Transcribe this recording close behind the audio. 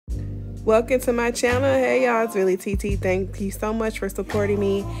Welcome to my channel. Hey y'all, it's really TT. Thank you so much for supporting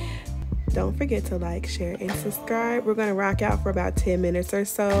me. Don't forget to like, share, and subscribe. We're going to rock out for about 10 minutes or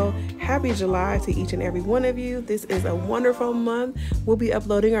so. Happy July to each and every one of you. This is a wonderful month. We'll be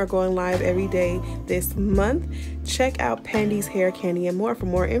uploading or going live every day this month. Check out Pandy's Hair, Candy, and more for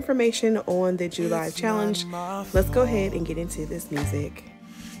more information on the JuLIVE challenge. Let's go ahead and get into this music.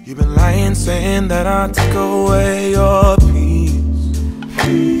 You've been lying, saying that I took away your peace.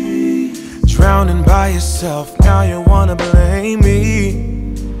 Drowning by yourself, now you wanna blame me.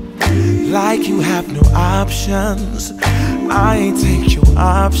 Like you have no options. I ain't take your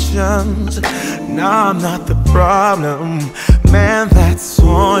options. Nah, I'm not the problem. Man, that's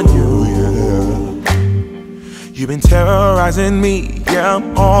on you, yeah. You've been terrorizing me, yeah,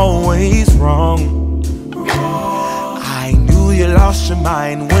 I'm always wrong. I knew you lost your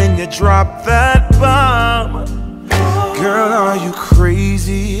mind when you dropped that bomb. Girl, are you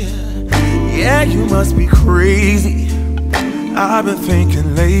crazy? Yeah, you must be crazy. I've been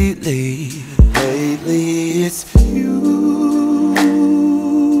thinking lately it's you.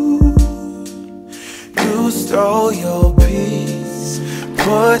 You stole your peace,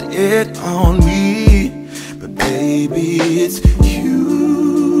 put it on me, but baby, it's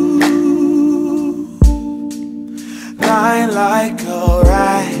you. Lying like a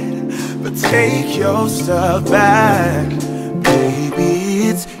rat, but take your stuff back, baby,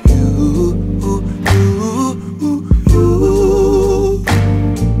 it's you.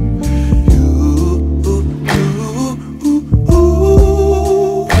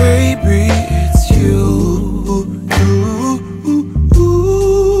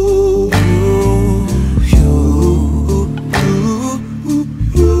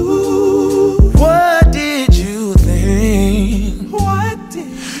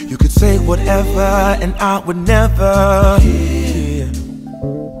 And I would never hear.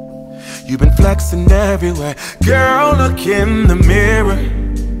 You've been flexing everywhere. Girl, look in the mirror.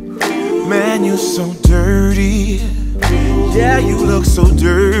 Man, you so dirty. Yeah, you look so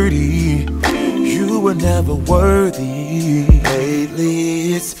dirty. You were never worthy.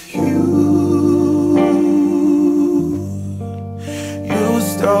 Lately, it's you. You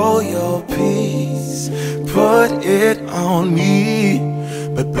stole your peace, put it on me,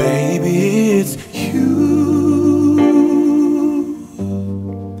 but baby, it's you.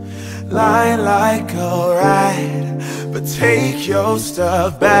 Lying like a rat, but take your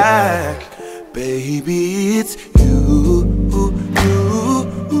stuff back, baby, it's you.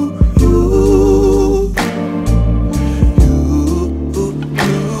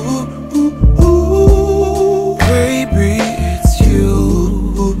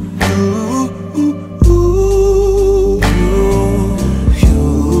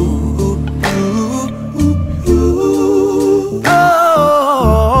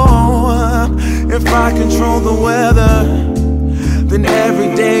 Control the weather, then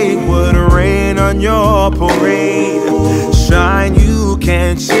every day would rain on your parade. Shine, you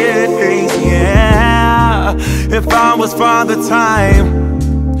can't change, yeah. If I was Father Time,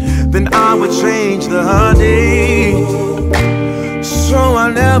 then I would change the day, so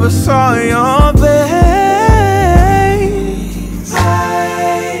I never saw your face.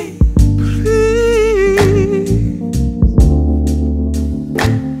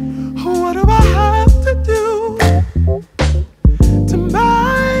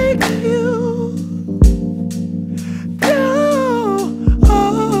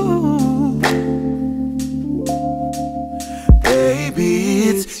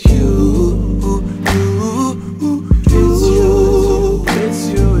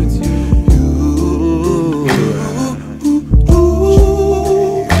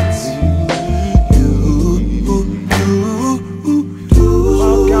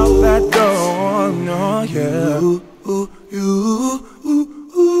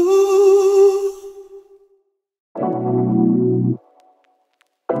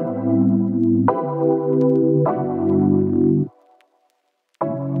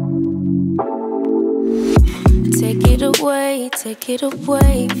 Take it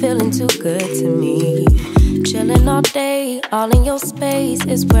away, feeling too good to me. Chilling all day, all in your space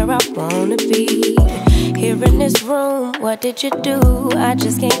is where I wanna be. Here in this room, what did you do? I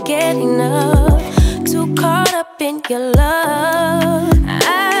just can't get enough. Too caught up in your love.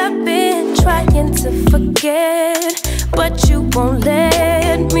 I've been trying to forget, but you won't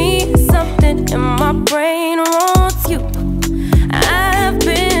let me. Something in my brain wants you. I've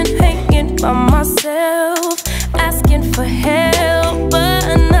been hanging by myself, asking for help,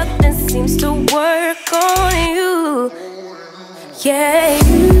 but nothing seems to work on you. Yeah,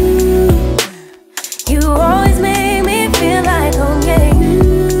 you always make me feel like home. Yeah,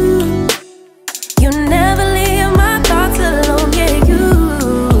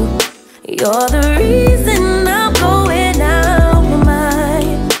 You're the reason I'm going out my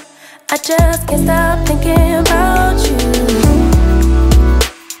mind. I just can't stop thinking about you.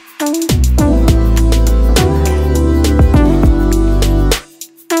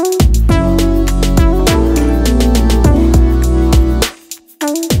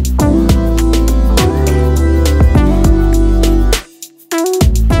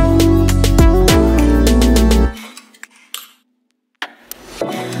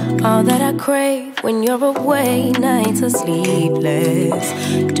 All that I crave when you're away, nights are sleepless.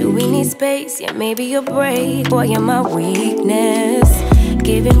 Do we need space? Yeah, maybe a break. Boy, you're my weakness.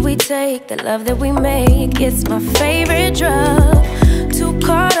 Give and we take, the love that we make, it's my favorite drug. Too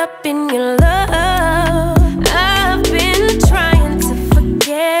caught up in your love. I've been trying to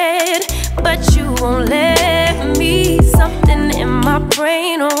forget, but you won't let me. Something in my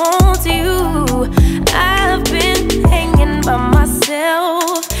brain wants you. I've been hanging by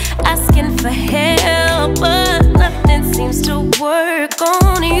myself, asking for help, but nothing seems to work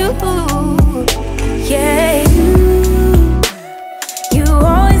on you. Yeah, you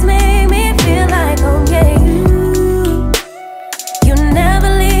always make me feel like home. Yeah, you never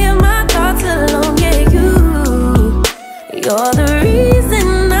leave my thoughts alone. Yeah, you're the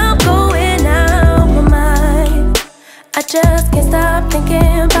reason I'm going out my mind. I just can't stop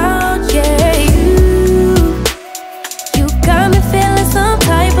thinking about you. You got me feeling some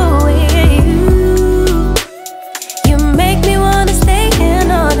type of way. You make me wanna stay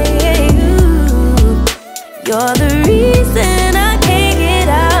in all day. You're the reason I can't get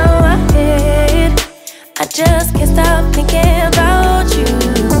out my head. I just can't stop thinking about you.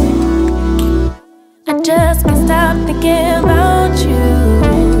 I just can't stop thinking about you.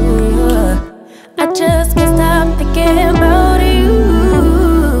 I just can't stop thinking about you.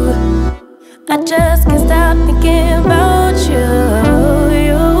 I just can't stop thinking about you.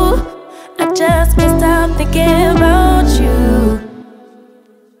 I just can't stop thinking about you.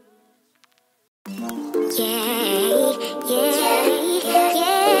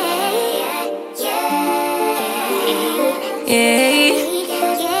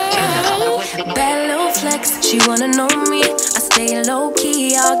 Bad little flex, she wanna know me. I stay low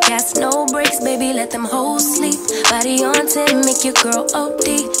key, all gas, no brakes. Baby, let them hoes sleep. Body on 10, make your girl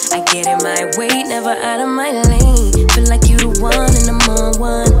OD. I get in my way, never out of my lane. Feel like you the one and I'm on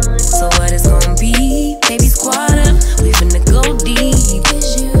one. So what it's gonna be? Baby, squad up, we finna go deep.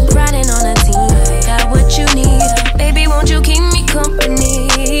 Riding on a team, got what you need. Baby, won't you keep me company?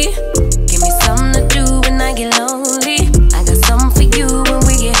 Give me something to do when I get lonely. I got something for you when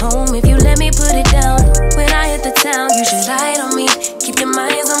we get home. If you let me put it down, when I hit the town, you should slide on me. Keep your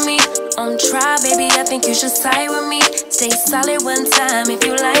minds on me. On try, baby, I think you should side with me. Stay solid one time if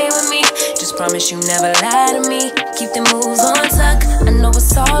you lie with me. Just promise you never lie to me. Keep the moves on tuck, I know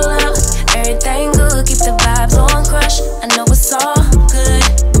it's all up. Everything good, keep the vibes on crush. I know it's all good.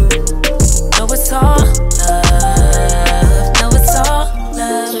 Know it's all love. Know it's all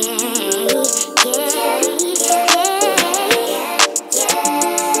love.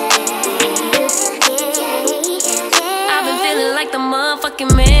 I've been feeling like the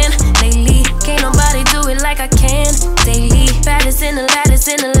motherfucking man lately. Can't nobody do it like I can daily. Baddest in the lattice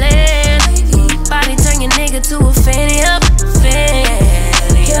in the land. Body turn your nigga to a fanny up,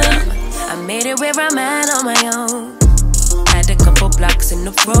 fanny up. I made it where I'm at on my own. Had a couple blocks in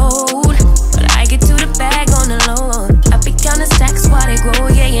the road, but I get to the bag on the low. I be counting stacks while they grow,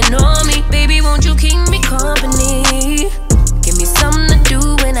 yeah, you know me. Baby, won't you keep me company? Give me something to do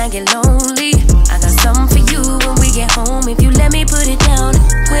when I get lonely. I got something for you when we get home. If you let me put it down,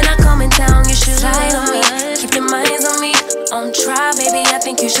 when I come in town, you should slide on me. Keep your minds on me. On try, baby, I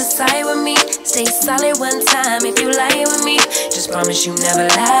think you should side with me. Stay solid one time if you lie with me. Just promise you never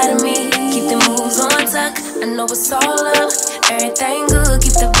lie to me. Keep the moves on tuck, I know it's all up. Everything good,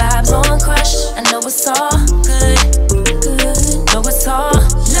 keep the vibes on crush. I know it's all good, good. Know it's all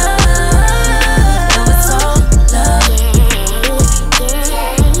love. Know it's all love.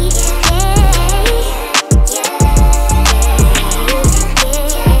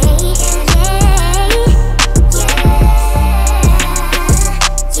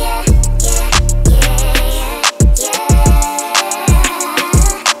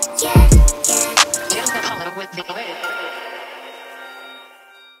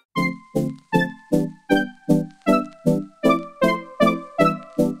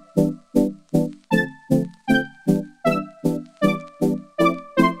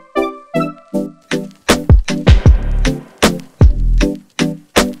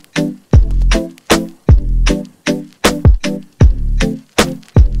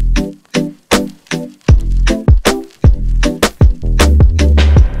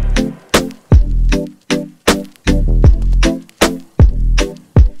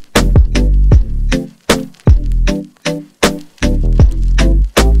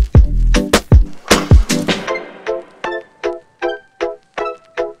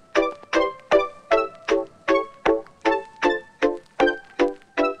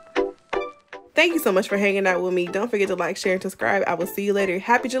 Thank you so much for hanging out with me. Don't forget to like, share, and subscribe. I will see you later.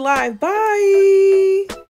 Happy July. Bye.